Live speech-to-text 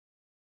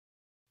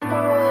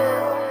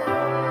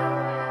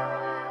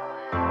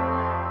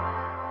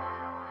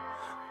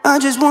I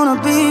just wanna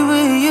be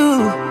with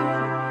you.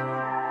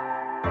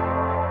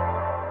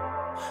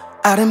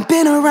 I done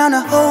been around the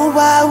whole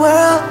wide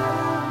world,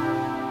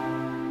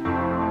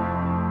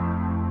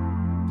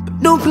 but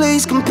no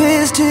place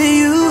compares to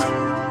you.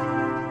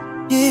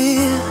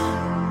 Yeah.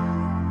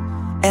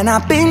 And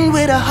I've been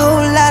with a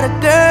whole lot of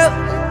girls,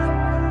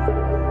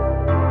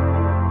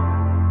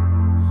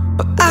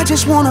 but I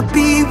just wanna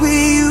be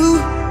with you.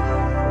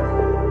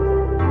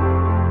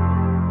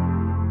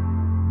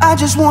 I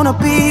just wanna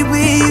be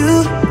with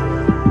you.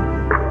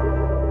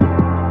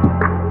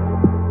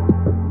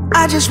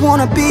 I just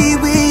wanna be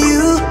with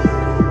you.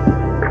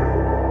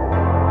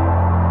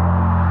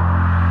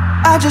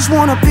 I just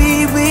wanna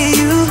be with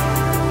you.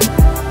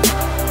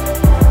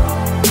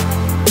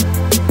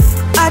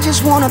 I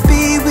just wanna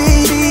be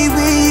with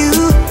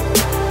you.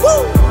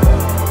 Woo!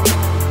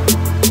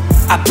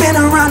 I've been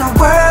around the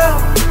world,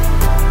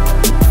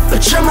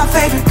 but you're my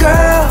favorite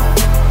girl.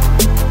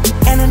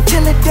 And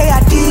until the day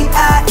I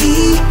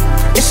die,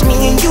 it's me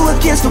and you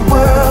against the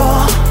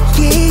world.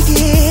 Yeah,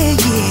 yeah,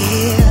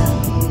 yeah.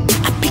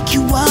 I pick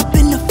you up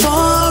in the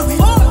forest.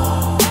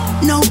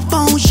 No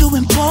phones, you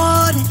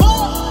important.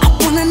 I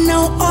wanna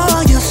know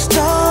all your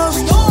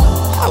stories.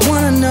 I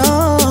wanna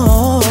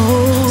know.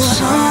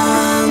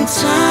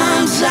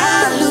 Sometimes I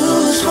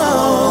lose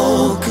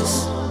focus.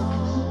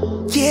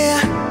 Yeah,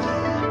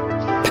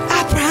 but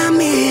I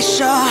promise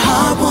your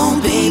heart won't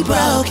be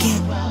broken.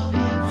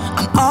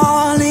 I'm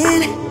all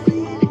in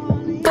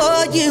for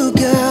you,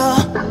 girl.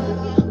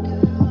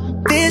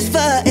 This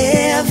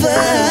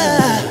forever.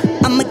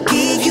 I'ma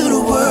give you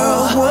the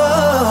world.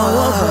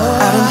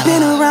 I done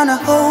been around the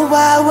whole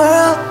wide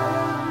world,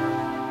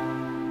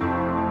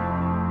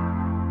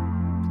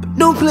 but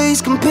no place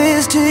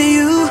compares to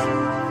you.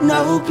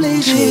 No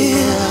place,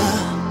 yeah.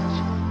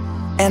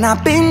 And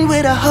I've been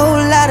with a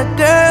whole lot of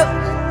girls,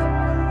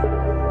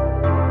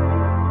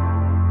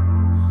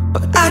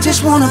 but I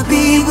just wanna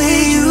be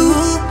with you.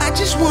 I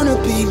just wanna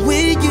be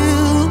with you.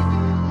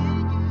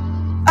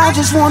 I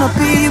just wanna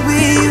be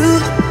with you.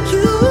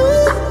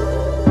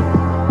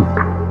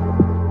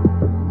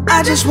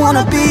 I just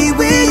wanna be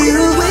with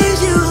you.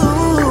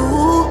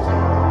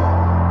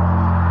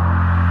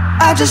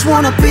 I just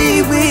wanna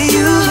be with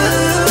you.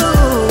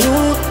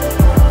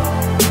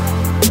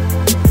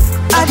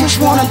 I just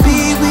wanna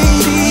be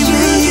with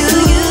you.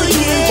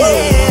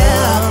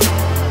 Yeah.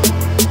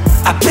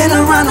 I've been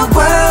around the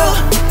world,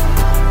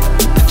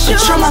 but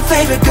you're my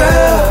favorite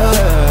girl.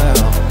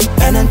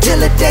 And until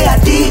the day I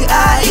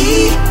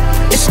die,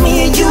 it's me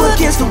and you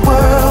against the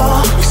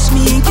world. It's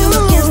me and you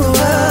against the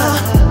world.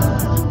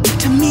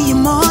 To me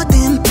you're more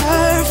than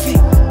perfect.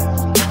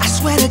 I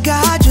swear to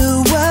God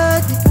you're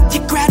worth it.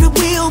 You grab the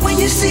wheel when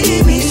you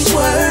see me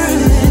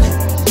swerving.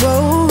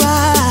 Oh,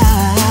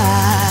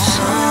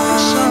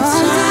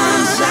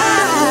 sometimes I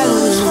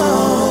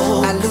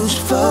lose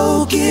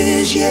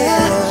focus,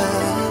 yeah.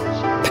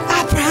 But I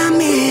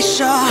promise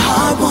your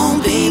heart won't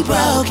be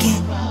broken.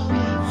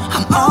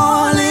 I'm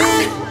all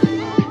in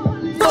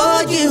for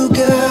you,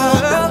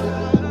 girl,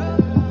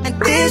 and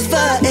this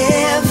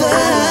forever.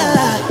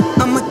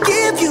 I'ma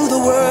give you the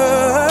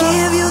world.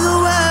 Give you the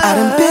world. I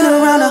done been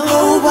around the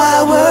whole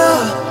wide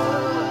world,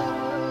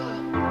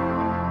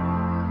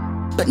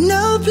 but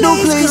no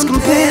place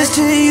compares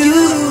to you.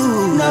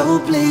 No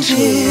place,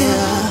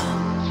 yeah.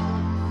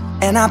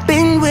 And I've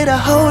been with a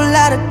whole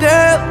lot of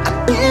girls.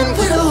 I've been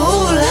with a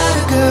whole lot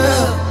of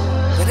girls,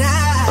 but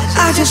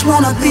I just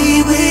wanna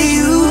be with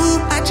you.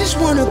 I just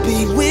wanna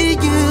be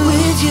with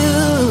you.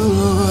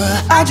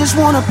 I just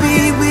wanna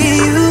be with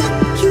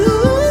you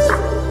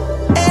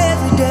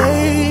every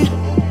day.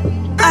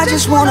 I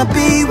just wanna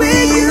be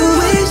with you.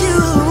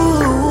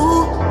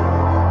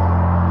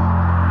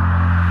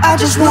 I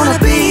just wanna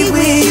be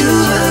with you.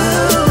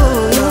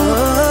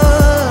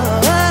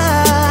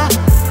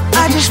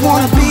 I just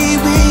wanna be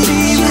with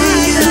you.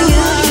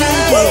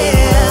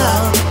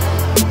 Yeah.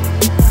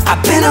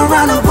 I've been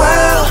around the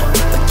world,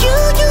 but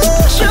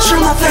you're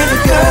my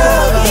favorite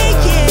girl.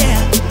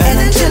 And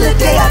until the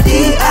day I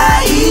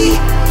die,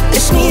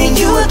 it's me and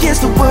you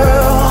against the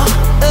world.